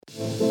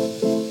Hey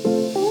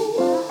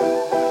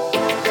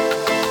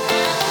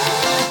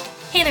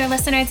there,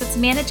 listeners. It's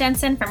Amanda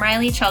Jensen from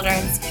Riley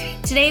Children's.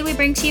 Today we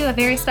bring to you a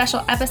very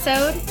special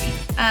episode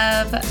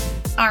of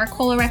our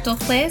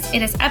colorectal quiz.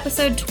 It is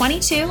episode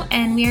 22,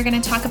 and we are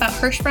going to talk about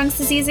Hirschsprung's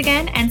disease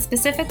again, and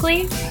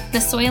specifically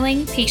the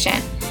soiling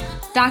patient.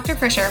 Dr.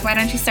 Fisher, why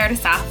don't you start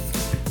us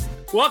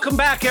off? Welcome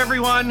back,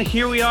 everyone.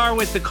 Here we are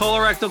with the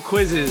colorectal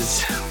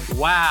quizzes.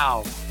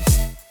 Wow.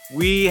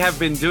 We have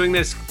been doing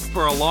this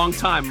for a long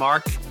time,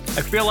 Mark. I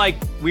feel like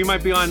we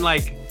might be on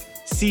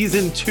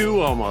season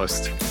 2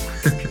 almost.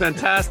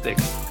 Fantastic.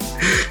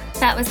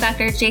 That was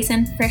Dr.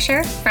 Jason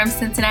Fisher from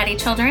Cincinnati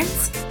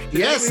Children's.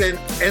 Yes,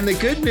 and the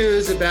good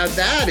news about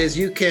that is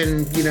you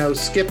can,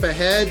 skip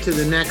ahead to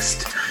the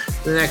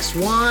next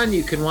one.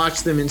 You can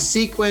watch them in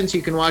sequence.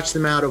 You can watch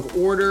them out of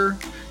order.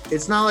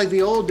 It's not like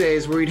the old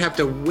days where you'd have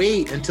to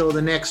wait until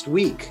the next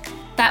week.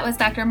 That was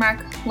Dr. Mark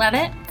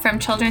Levitt from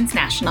Children's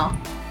National.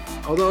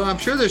 Although I'm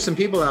sure there's some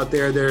people out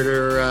there that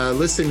are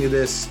listening to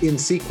this in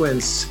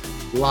sequence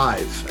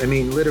live. I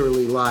mean,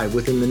 literally live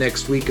within the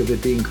next week of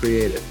it being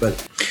created.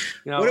 But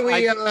what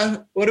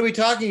are we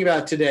talking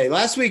about today?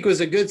 Last week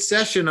was a good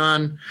session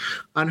on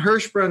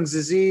Hirschsprung's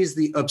disease,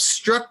 the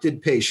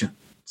obstructed patient.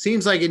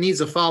 Seems like it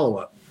needs a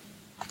follow-up.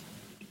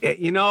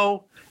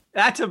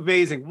 That's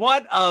amazing.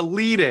 What a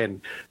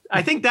lead-in.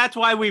 I think that's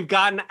why we've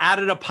gotten out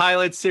of the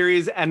pilot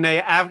series and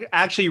they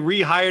actually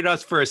rehired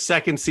us for a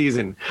second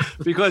season.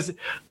 Because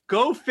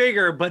go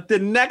figure, but the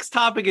next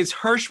topic is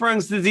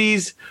Hirschsprung's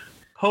disease,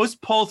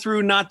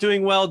 post-pull-through not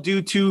doing well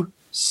due to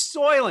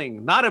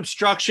soiling, not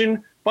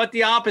obstruction, but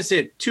the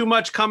opposite, too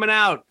much coming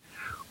out.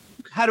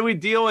 How do we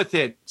deal with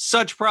it?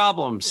 Such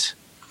problems.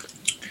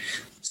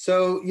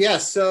 So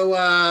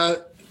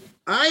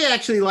I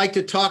actually like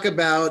to talk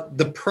about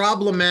the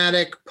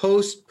problematic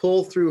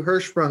post-pull-through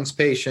Hirschsprung's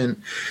patient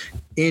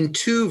in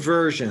 2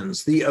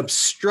 versions. The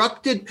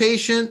obstructed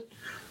patient,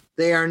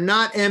 they are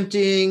not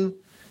emptying,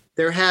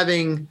 they're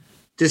having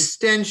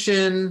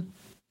distension,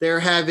 they're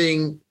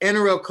having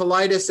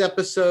enterocolitis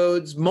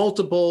episodes,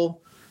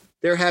 multiple,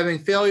 they're having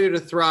failure to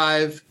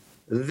thrive.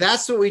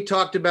 That's what we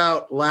talked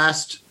about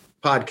last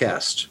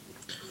podcast.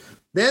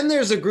 Then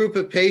there's a group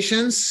of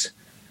patients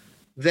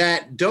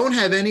that don't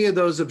have any of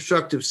those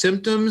obstructive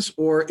symptoms,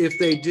 or if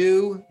they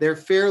do, they're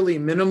fairly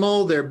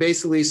minimal. They're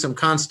basically some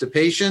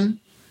constipation,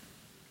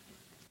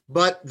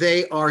 but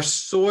they are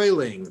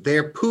soiling.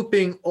 They're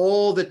pooping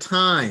all the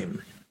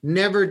time,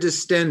 never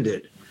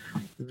distended.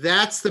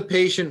 That's the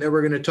patient that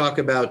we're going to talk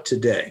about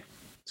today.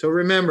 So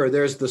remember,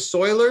 there's the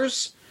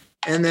soilers,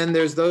 and then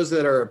there's those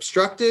that are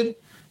obstructed.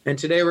 And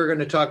today we're going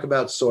to talk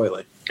about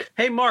soiling.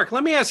 Hey, Mark,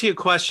 let me ask you a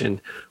question.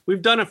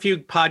 We've done a few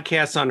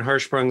podcasts on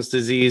Hirschsprung's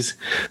disease,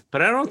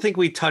 but I don't think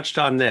we touched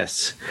on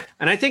this.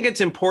 And I think it's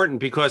important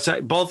because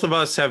both of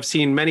us have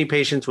seen many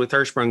patients with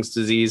Hirschsprung's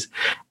disease.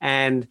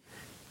 And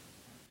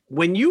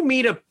when you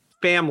meet a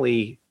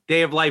family,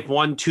 day of life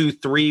 1, 2,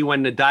 3,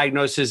 when the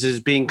diagnosis is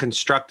being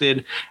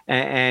constructed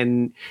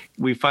and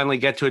we finally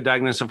get to a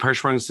diagnosis of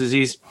Hirschsprung's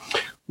disease,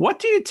 what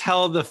do you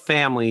tell the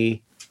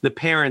family, the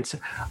parents,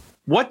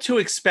 what to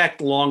expect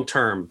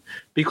long-term?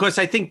 Because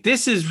I think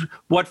this is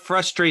what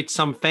frustrates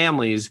some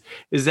families,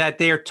 is that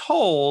they are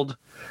told,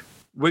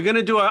 we're going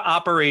to do an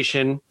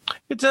operation.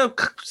 It's a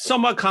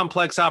somewhat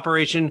complex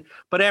operation,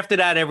 but after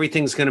that,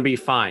 everything's going to be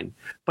fine.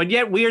 But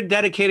yet we are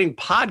dedicating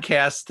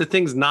podcasts to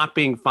things not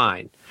being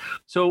fine.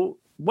 So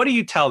what do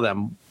you tell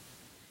them?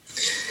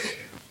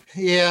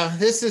 Yeah,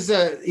 this is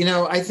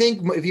I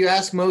think if you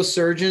ask most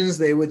surgeons,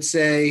 they would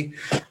say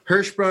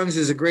Hirschsprung's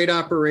is a great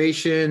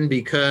operation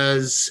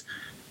because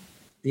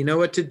you know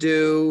what to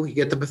do. You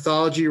get the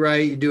pathology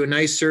right. You do a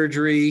nice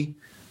surgery.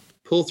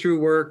 Pull through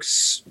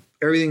works.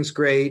 Everything's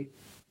great.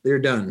 They're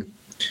done.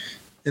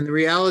 And the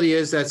reality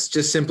is that's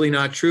just simply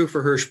not true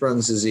for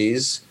Hirschsprung's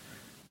disease.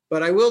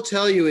 But I will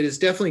tell you it is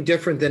definitely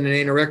different than an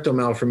anorectal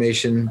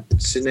malformation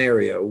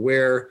scenario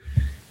where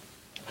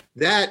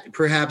that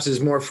perhaps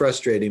is more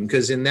frustrating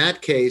because in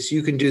that case,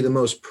 you can do the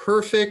most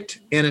perfect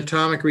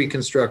anatomic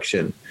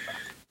reconstruction.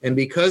 And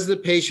because the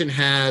patient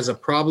has a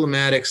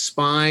problematic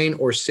spine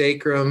or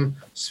sacrum,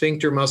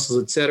 sphincter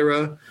muscles,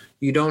 etc.,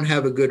 you don't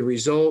have a good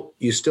result.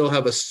 You still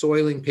have a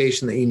soiling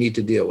patient that you need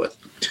to deal with.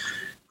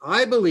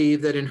 I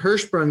believe that in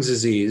Hirschsprung's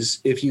disease,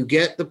 if you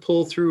get the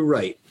pull-through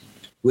right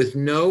with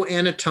no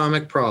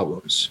anatomic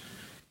problems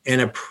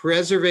and a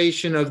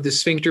preservation of the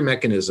sphincter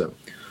mechanism,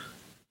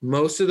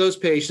 most of those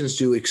patients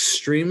do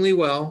extremely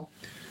well.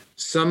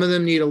 Some of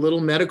them need a little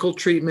medical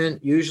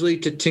treatment, usually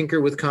to tinker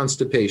with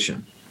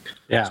constipation.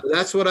 Yeah. So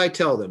that's what I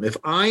tell them. If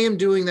I am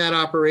doing that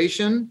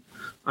operation,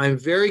 I'm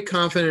very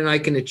confident I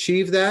can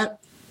achieve that.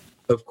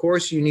 Of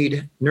course, you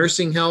need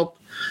nursing help.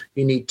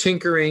 You need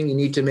tinkering. You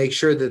need to make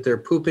sure that they're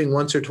pooping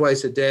once or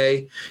twice a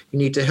day. You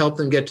need to help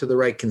them get to the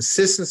right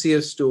consistency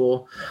of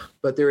stool.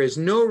 But there is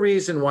no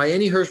reason why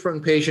any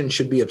Hirschsprung patient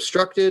should be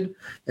obstructed,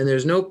 and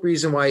there's no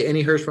reason why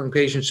any Hirschsprung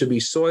patient should be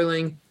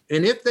soiling.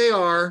 And if they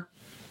are,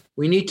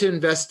 we need to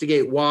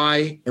investigate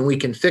why, and we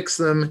can fix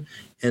them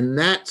And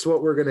that's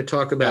what we're going to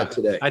talk about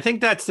today. I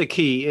think that's the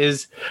key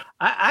is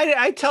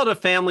I tell the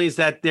families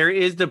that there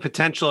is the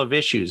potential of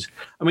issues.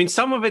 I mean,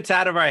 some of it's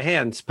out of our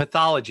hands,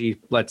 pathology,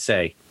 let's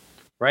say,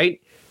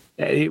 right?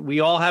 We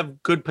all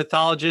have good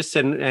pathologists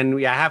and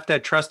we have to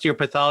trust your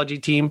pathology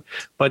team.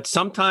 But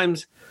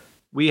sometimes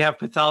we have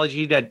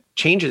pathology that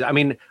changes. I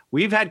mean,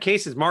 we've had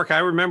cases, Mark, I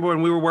remember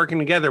when we were working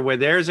together where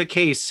there's a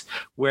case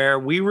where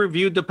we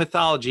reviewed the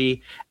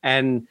pathology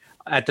and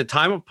at the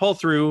time of pull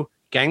through,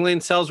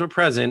 ganglion cells were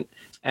present.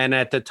 And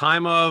at the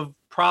time of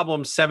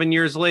problem 7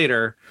 years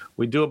later,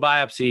 we do a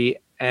biopsy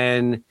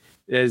and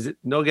there's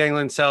no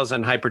ganglion cells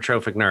and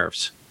hypertrophic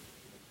nerves.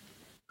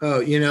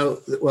 Oh,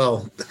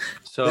 well,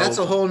 so that's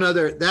a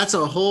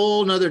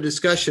whole nother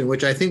discussion,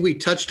 which I think we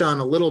touched on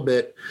a little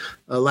bit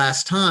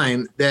last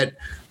time, that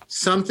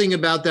something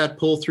about that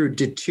pull through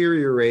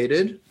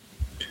deteriorated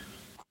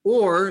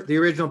or the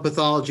original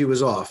pathology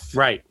was off.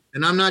 Right.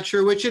 And I'm not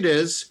sure which it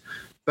is,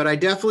 but I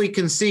definitely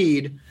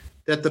concede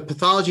that the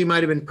pathology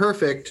might have been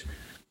perfect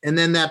and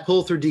then that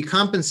pull through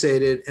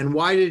decompensated. And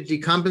why did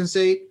it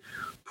decompensate?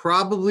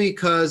 Probably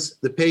because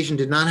the patient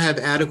did not have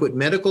adequate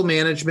medical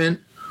management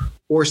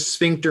or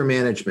sphincter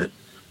management,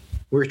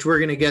 which we're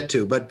going to get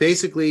to. But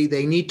basically,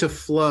 they need to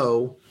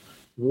flow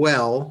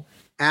well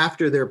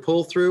after their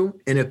pull through.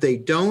 And if they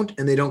don't,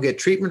 and they don't get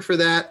treatment for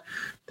that,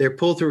 their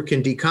pull through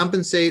can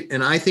decompensate.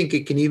 And I think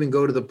it can even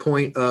go to the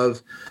point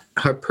of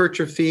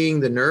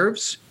hypertrophying the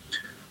nerves.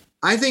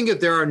 I think if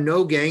there are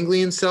no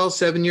ganglion cells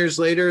 7 years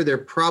later, there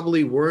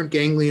probably weren't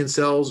ganglion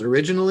cells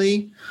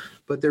originally,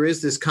 but there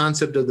is this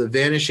concept of the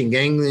vanishing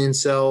ganglion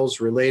cells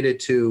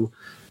related to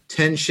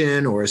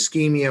tension or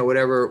ischemia,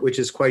 whatever, which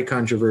is quite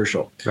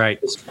controversial. Right.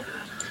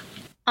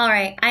 All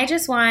right. I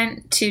just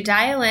want to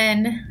dial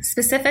in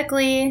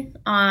specifically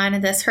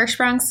on this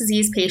Hirschsprung's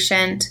disease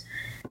patient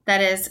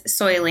that is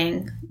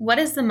soiling. What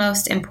is the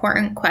most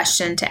important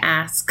question to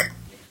ask?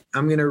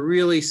 I'm going to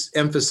really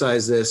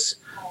emphasize this,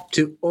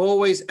 to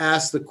always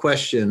ask the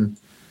question,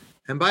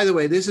 and by the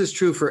way, this is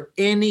true for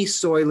any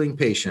soiling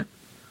patient.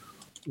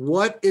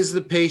 What is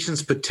the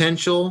patient's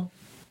potential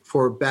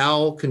for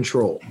bowel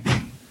control?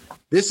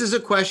 This is a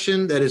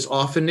question that is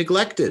often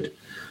neglected.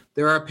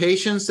 There are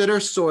patients that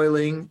are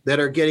soiling that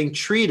are getting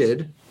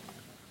treated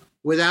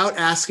without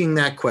asking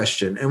that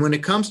question. And when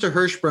it comes to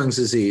Hirschsprung's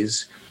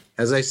disease,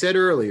 as I said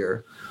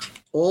earlier,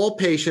 all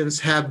patients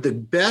have the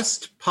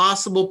best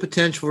possible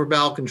potential for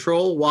bowel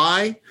control.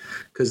 Why?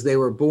 Because they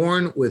were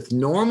born with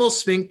normal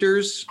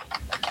sphincters.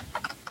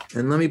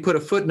 And let me put a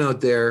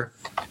footnote there.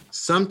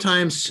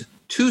 Sometimes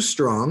too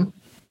strong,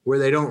 where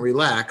they don't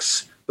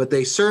relax, but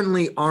they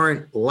certainly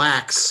aren't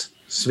lax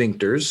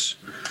sphincters.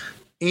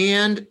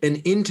 And an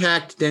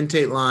intact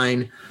dentate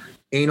line,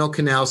 anal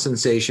canal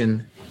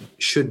sensation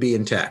should be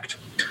intact.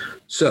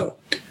 So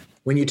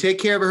when you take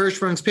care of a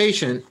Hirschsprung's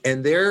patient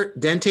and their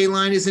dentate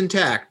line is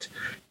intact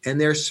and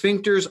their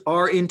sphincters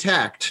are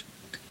intact,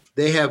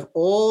 they have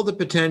all the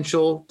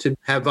potential to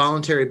have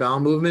voluntary bowel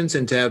movements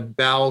and to have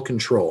bowel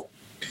control.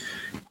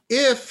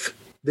 If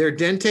their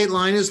dentate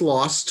line is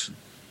lost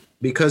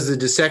because the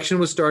dissection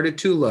was started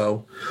too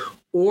low,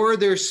 or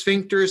their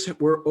sphincters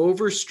were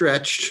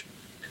overstretched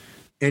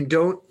and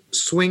don't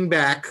swing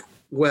back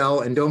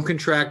well and don't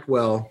contract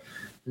well,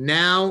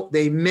 now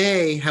they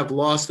may have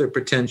lost their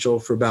potential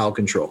for bowel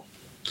control.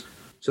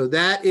 So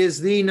that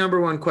is the number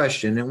one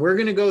question. And we're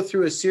going to go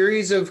through a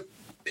series of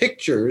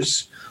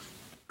pictures.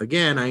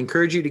 Again, I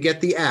encourage you to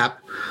get the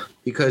app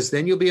because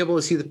then you'll be able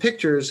to see the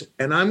pictures.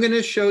 And I'm going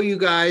to show you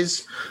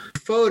guys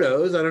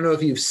photos. I don't know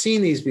if you've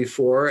seen these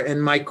before.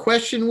 And my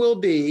question will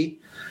be,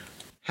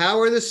 how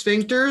are the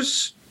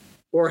sphincters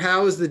or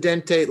how is the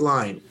dentate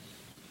line?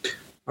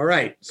 All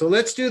right. So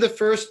let's do the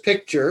first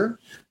picture.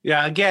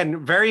 Yeah,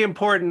 again, very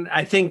important,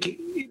 I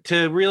think,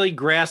 to really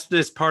grasp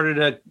this part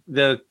of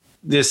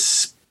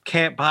this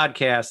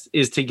podcast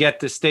is to get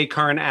the Stay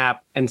Current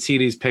app and see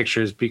these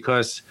pictures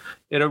because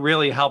it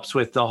really helps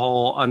with the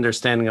whole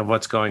understanding of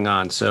what's going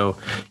on. So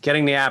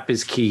getting the app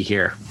is key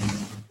here.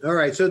 All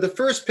right. So the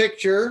first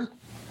picture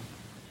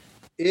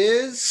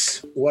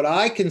is what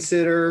I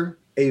consider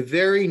a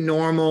very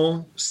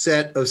normal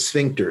set of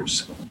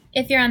sphincters.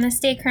 If you're on the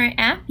Stay Current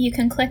app, you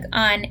can click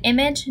on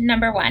image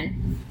number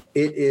 1.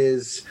 It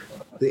is,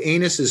 the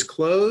anus is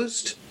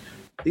closed.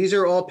 These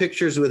are all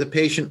pictures with a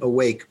patient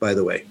awake, by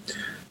the way.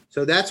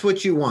 So that's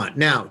what you want.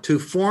 Now, to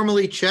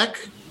formally check,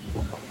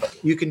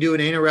 you can do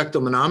an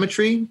anorectal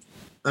manometry.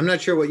 I'm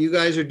not sure what you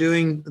guys are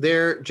doing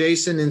there,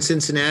 Jason, in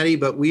Cincinnati,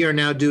 but we are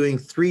now doing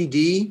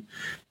 3D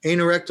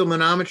anorectal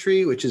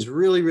manometry, which is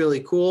really, really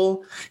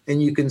cool.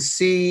 And you can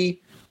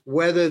see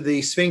whether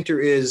the sphincter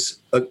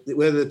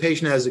whether the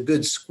patient has a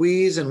good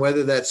squeeze and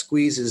whether that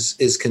squeeze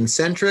is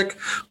concentric.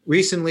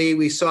 Recently,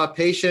 we saw a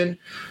patient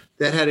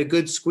that had a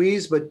good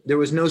squeeze, but there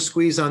was no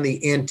squeeze on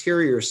the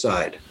anterior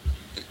side.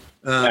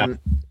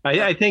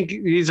 I think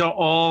these are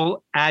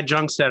all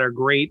adjuncts that are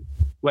great,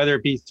 whether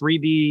it be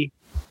 3D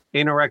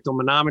anorectal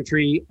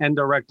manometry,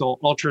 endorectal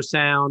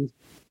ultrasound,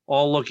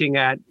 all looking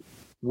at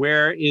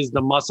where is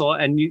the muscle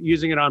and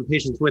using it on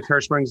patients with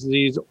Hirschsprung's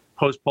disease,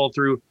 post pull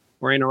through.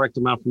 or anal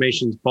rectal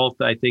malformations, both,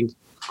 I think,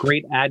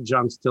 great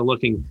adjuncts to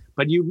looking.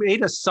 But you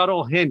made a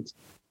subtle hint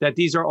that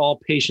these are all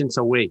patients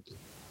awake.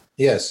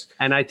 Yes.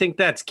 And I think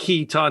that's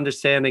key to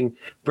understanding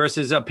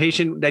versus a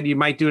patient that you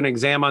might do an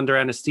exam under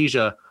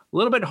anesthesia, a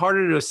little bit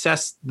harder to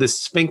assess the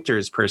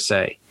sphincters per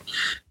se.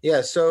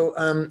 Yeah. So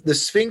the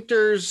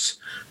sphincters,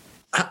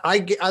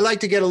 I like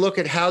to get a look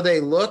at how they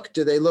look.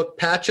 Do they look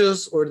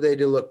patches or do they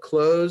look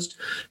closed?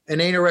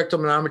 An anal rectal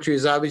manometry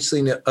is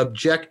obviously an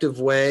objective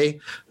way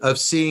of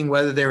seeing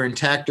whether they're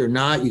intact or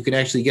not. You can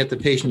actually get the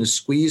patient to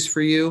squeeze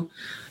for you.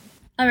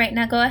 All right,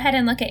 now go ahead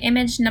and look at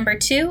image number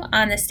 2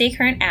 on the Stay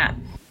Current app.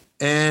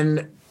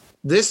 And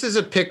this is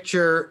a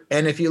picture,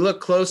 and if you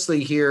look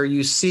closely here,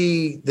 you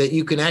see that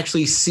you can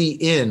actually see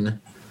in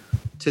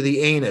to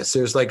the anus.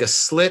 There's like a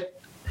slit,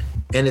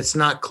 and it's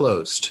not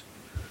closed.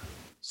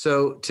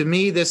 So to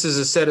me, this is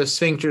a set of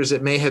sphincters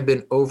that may have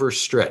been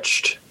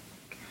overstretched.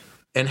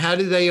 And how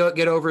do they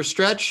get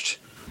overstretched?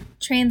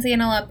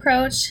 Transanal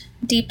approach,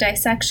 deep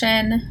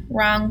dissection,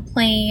 wrong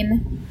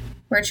plane,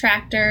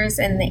 retractors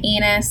in the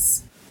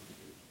anus.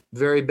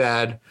 Very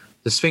bad.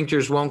 The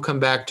sphincters won't come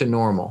back to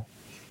normal.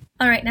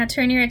 All right, now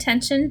turn your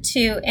attention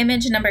to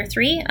image number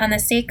 3 on the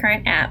Stay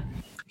Current app.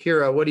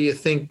 Hira, what do you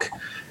think?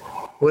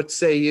 What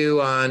say you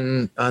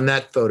on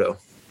that photo?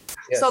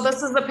 Yes. So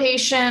this is the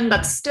patient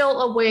that's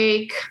still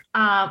awake.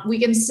 We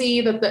can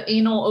see that the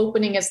anal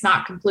opening is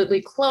not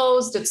completely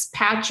closed. It's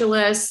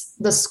patulous.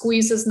 The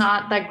squeeze is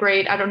not that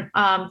great.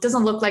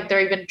 Doesn't look like they're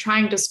even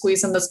trying to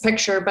squeeze in this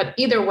picture, but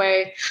either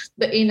way,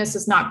 the anus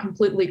is not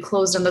completely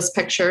closed in this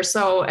picture.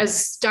 So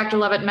as Dr.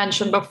 Levitt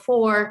mentioned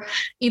before,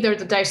 either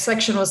the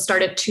dissection was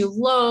started too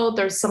low,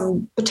 there's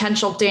some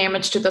potential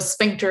damage to the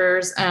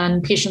sphincters,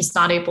 and patient's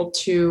not able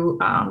to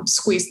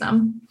squeeze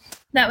them.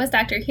 That was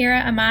Dr. Hira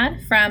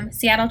Ahmad from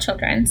Seattle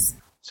Children's.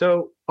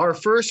 So our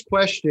first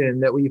question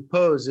that we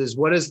pose is,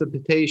 what is the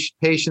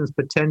patient's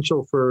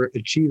potential for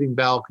achieving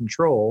bowel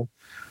control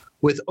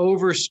with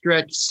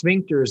overstretched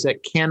sphincters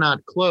that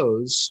cannot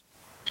close?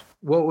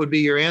 What would be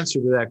your answer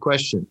to that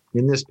question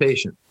in this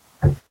patient?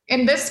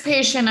 In this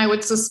patient, I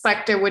would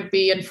suspect it would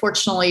be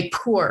unfortunately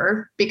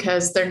poor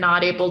because they're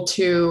not able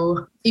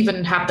to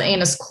even have the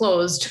anus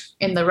closed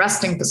in the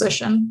resting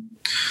position.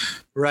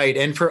 Right.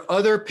 And for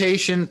other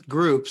patient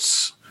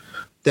groups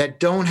that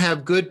don't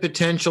have good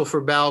potential for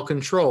bowel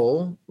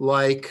control,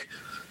 like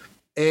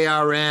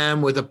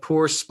ARM with a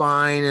poor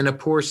spine and a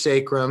poor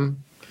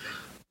sacrum,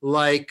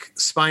 like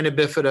spina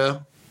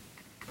bifida,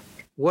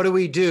 what do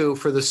we do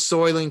for the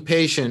soiling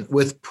patient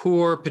with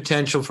poor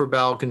potential for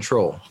bowel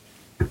control?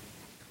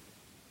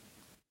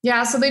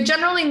 Yeah, so they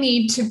generally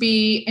need to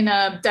be in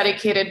a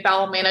dedicated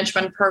bowel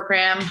management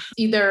program,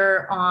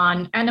 either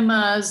on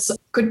enemas,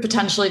 could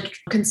potentially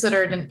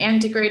consider it an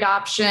antegrade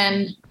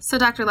option. So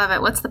Dr.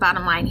 Levitt, what's the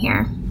bottom line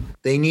here?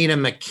 They need a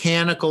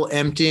mechanical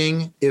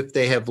emptying if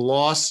they have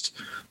lost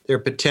their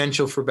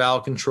potential for bowel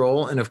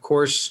control. And of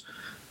course,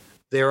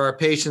 there are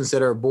patients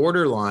that are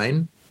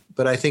borderline,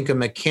 but I think a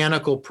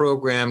mechanical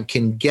program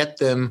can get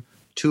them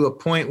to a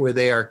point where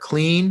they are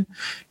clean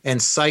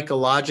and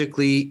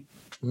psychologically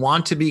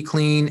want to be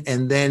clean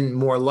and then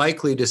more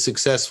likely to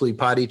successfully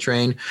potty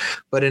train.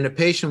 But in a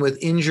patient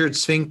with injured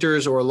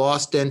sphincters or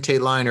lost dentate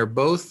line or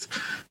both,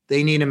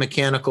 they need a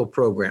mechanical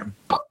program.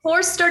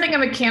 Before starting a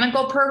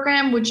mechanical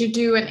program, would you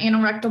do an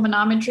anal rectal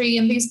manometry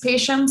in these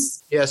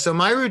patients? Yeah, so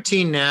my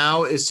routine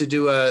now is to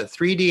do a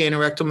 3D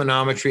anal rectal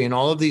manometry in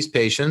all of these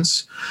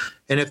patients.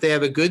 And if they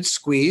have a good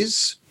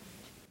squeeze,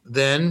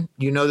 then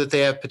you know that they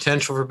have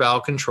potential for bowel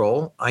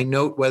control. I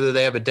note whether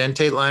they have a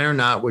dentate line or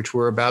not, which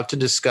we're about to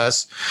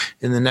discuss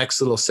in the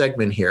next little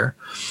segment here.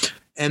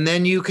 And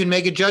then you can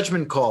make a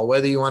judgment call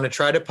whether you want to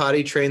try to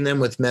potty train them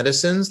with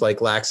medicines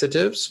like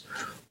laxatives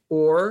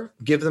or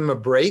give them a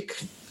break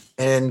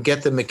and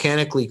get them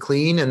mechanically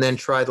clean and then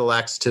try the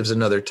laxatives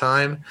another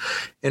time.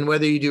 And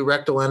whether you do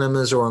rectal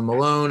enemas or a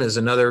Malone is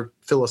another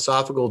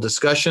philosophical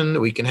discussion that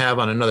we can have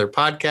on another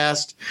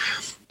podcast.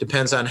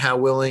 Depends on how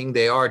willing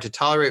they are to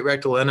tolerate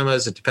rectal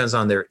enemas. It depends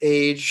on their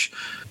age.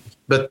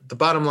 But the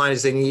bottom line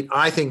is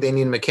I think they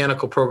need a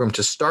mechanical program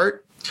to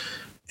start.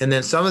 And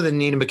then some of them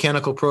need a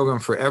mechanical program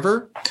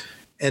forever.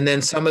 And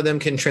then some of them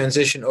can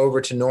transition over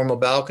to normal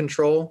bowel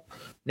control.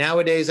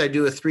 Nowadays, I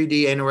do a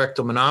 3D anal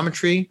rectal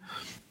manometry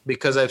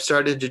because I've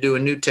started to do a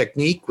new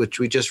technique, which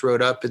we just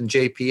wrote up in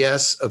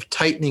JPS, of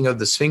tightening of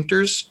the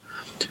sphincters.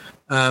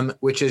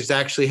 Which has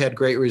actually had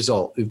great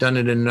result. We've done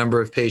it in a number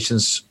of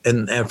patients.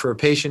 And for a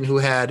patient who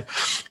had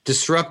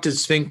disrupted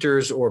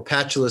sphincters or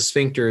patulous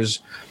sphincters,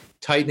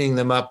 tightening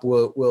them up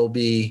will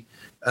be,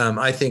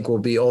 I think, will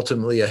be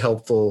ultimately a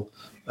helpful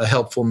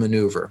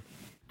maneuver.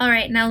 All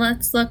right, now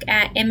let's look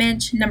at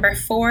image number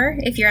 4.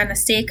 If you're on the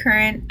Stay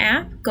Current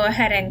app, go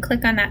ahead and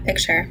click on that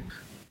picture.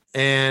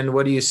 And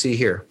what do you see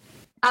here?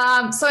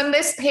 So in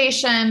this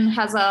patient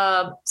has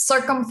a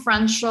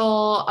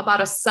circumferential,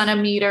 about a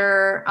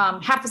centimeter,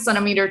 half a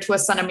centimeter to a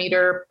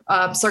centimeter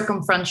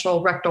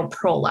circumferential rectal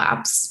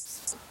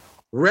prolapse.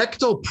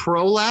 Rectal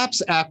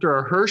prolapse after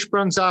a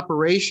Hirschsprung's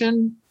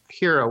operation?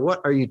 Hira, what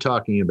are you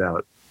talking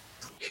about?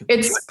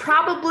 It's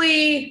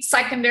probably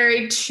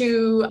secondary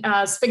to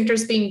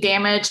sphincters being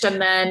damaged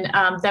and then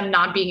them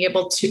not being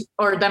able to,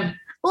 or them.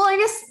 Well, I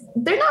guess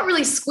they're not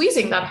really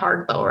squeezing that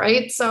hard though,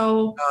 right?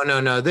 So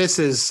no. This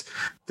is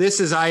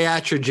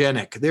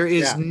iatrogenic.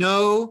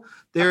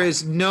 There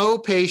is no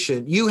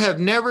patient. You have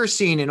never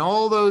seen in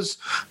all those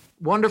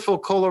wonderful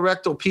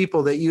colorectal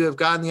people that you have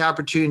gotten the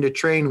opportunity to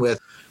train with.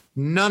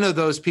 None of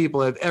those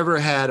people have ever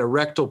had a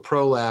rectal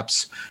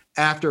prolapse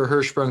after a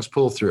Hirschsprung's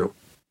pull through,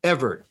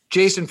 ever.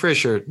 Jason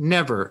Fisher,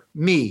 never.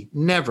 Me,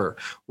 never.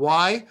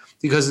 Why?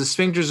 Because the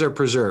sphincters are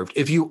preserved.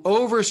 If you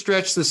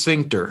overstretch the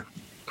sphincter,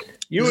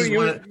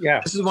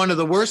 this is one of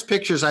the worst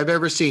pictures I've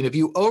ever seen. If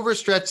you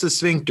overstretch the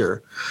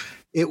sphincter,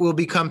 it will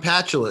become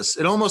patulous.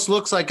 It almost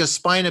looks like a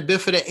spina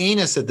bifida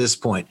anus at this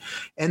point.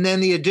 And then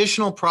the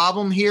additional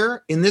problem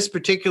here in this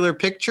particular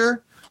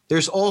picture,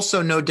 there's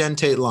also no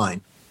dentate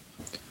line.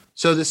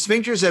 So the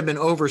sphincters have been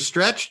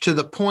overstretched to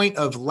the point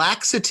of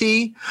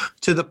laxity,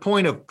 to the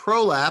point of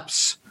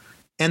prolapse,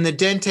 and the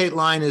dentate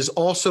line is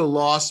also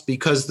lost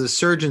because the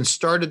surgeon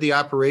started the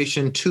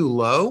operation too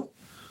low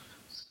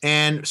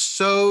and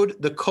sewed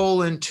the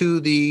colon to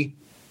the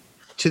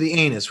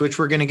anus, which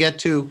we're going to get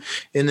to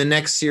in the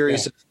next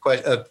series of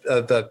photos.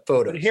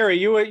 But Hira,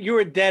 you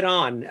were dead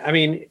on. I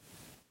mean,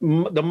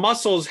 the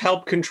muscles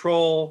help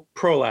control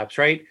prolapse,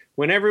 right?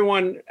 When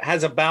everyone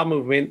has a bowel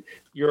movement,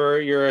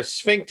 your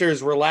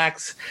sphincters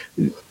relax,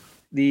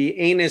 the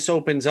anus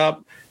opens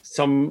up,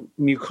 some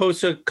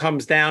mucosa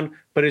comes down,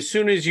 but as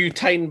soon as you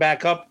tighten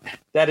back up,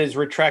 that is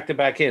retracted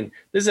back in.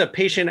 This is a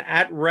patient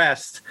at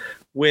rest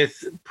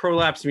with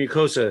prolapsed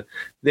mucosa.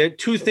 The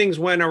two things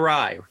went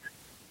awry.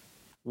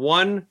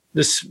 One,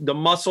 the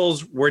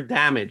muscles were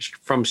damaged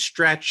from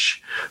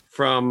stretch,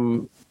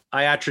 from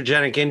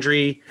iatrogenic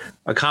injury,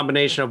 a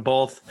combination of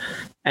both.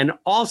 And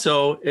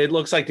also, it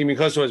looks like the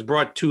mucosa was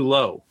brought too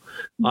low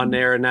on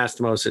their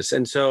anastomosis.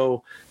 And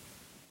so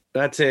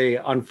that's a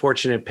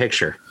unfortunate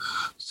picture.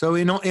 So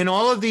in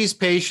all of these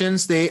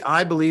patients,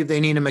 I believe they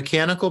need a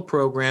mechanical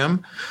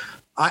program.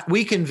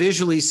 We can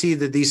visually see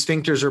that these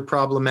sphincters are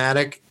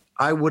problematic.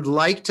 I would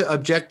like to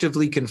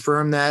objectively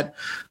confirm that.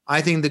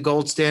 I think the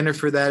gold standard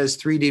for that is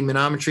 3D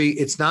manometry.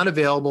 It's not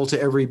available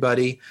to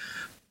everybody,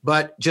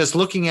 but just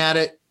looking at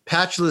it,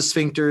 patulous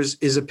sphincters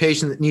is a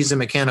patient that needs a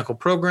mechanical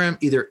program,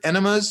 either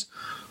enemas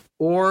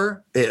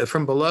or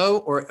from below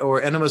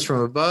or enemas from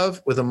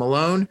above with a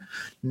Malone.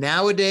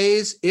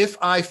 Nowadays, if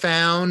I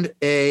found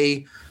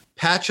a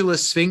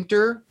patulous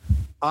sphincter,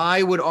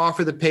 I would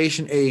offer the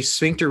patient a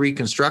sphincter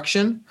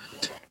reconstruction.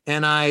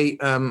 And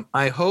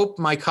I hope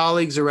my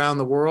colleagues around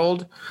the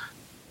world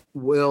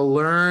will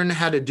learn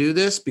how to do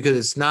this because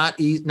it's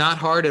not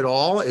hard at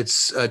all.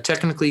 It's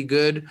technically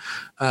good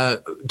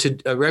to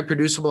a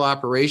reproducible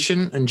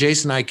operation. And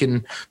Jason, I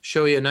can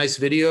show you a nice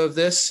video of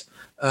this.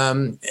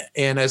 And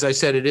as I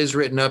said, it is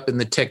written up in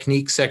the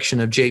technique section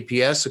of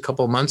JPS a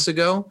couple months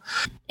ago.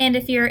 And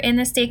if you're in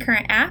the Stay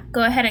Current app,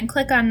 go ahead and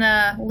click on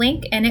the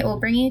link and it will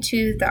bring you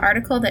to the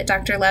article that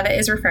Dr. Levitt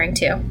is referring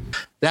to.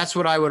 That's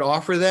what I would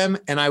offer them.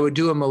 And I would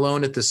do a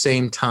Malone at the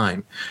same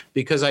time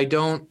because I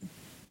don't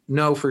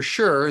know for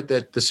sure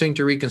that the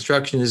sphincter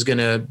reconstruction is going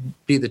to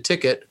be the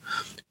ticket,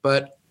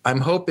 but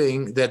I'm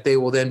hoping that they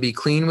will then be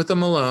clean with the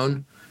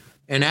Malone.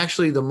 And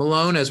actually the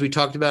Malone, as we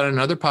talked about in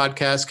another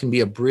podcast, can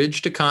be a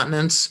bridge to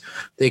continence.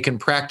 They can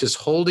practice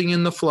holding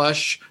in the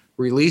flush,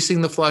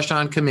 releasing the flush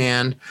on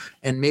command,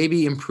 and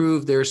maybe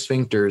improve their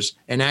sphincters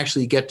and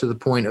actually get to the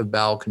point of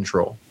bowel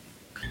control.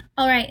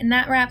 All right, and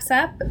that wraps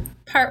up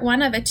part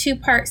 1 of a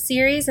 2-part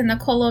series in the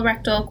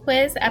colorectal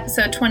quiz,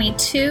 episode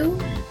 22,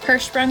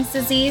 Hirschsprung's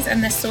disease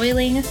and the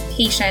soiling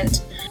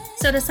patient.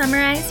 So to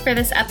summarize for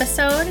this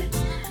episode,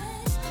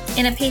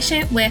 in a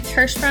patient with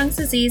Hirschsprung's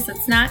disease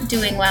that's not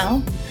doing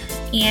well,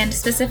 and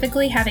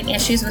specifically having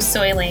issues with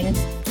soiling,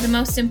 the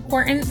most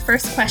important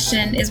first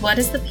question is what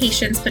is the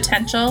patient's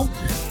potential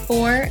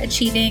for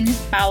achieving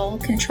bowel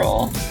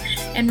control?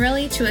 And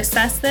really to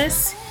assess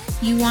this,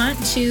 you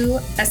want to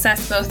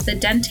assess both the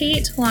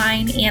dentate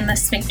line and the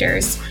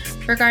sphincters.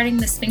 Regarding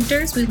the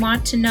sphincters, we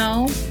want to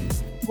know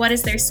what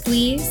is their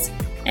squeeze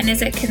and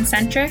is it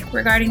concentric.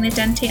 Regarding the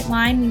dentate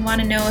line, we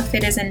want to know if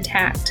it is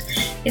intact.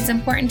 It's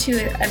important to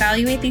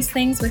evaluate these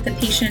things with the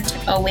patient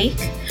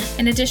awake.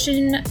 In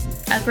addition,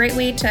 a great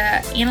way to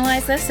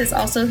analyze this is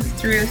also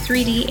through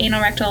 3D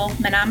anal rectal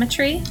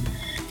manometry.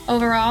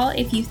 Overall,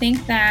 if you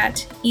think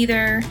that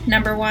either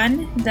number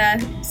 1,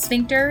 the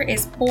sphincter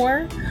is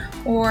poor,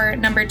 or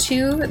number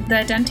 2,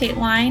 the dentate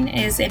line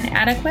is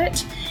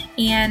inadequate,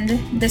 and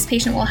this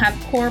patient will have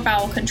poor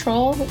bowel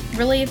control,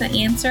 really the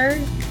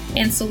answer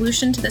and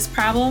solution to this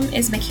problem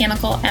is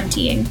mechanical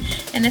emptying.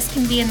 And this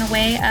can be in the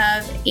way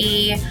of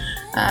a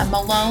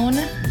Malone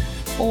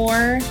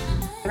or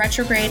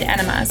retrograde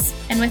enemas.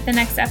 And with the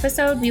next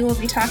episode, we will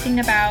be talking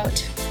about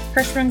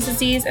Hirschsprung's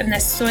disease and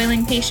this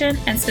soiling patient,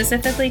 and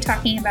specifically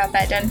talking about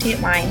that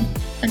dentate line.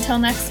 Until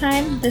next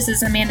time, this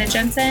is Amanda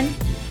Jensen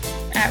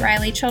at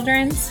Riley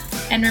Children's,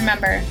 and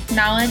remember,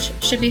 knowledge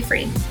should be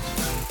free.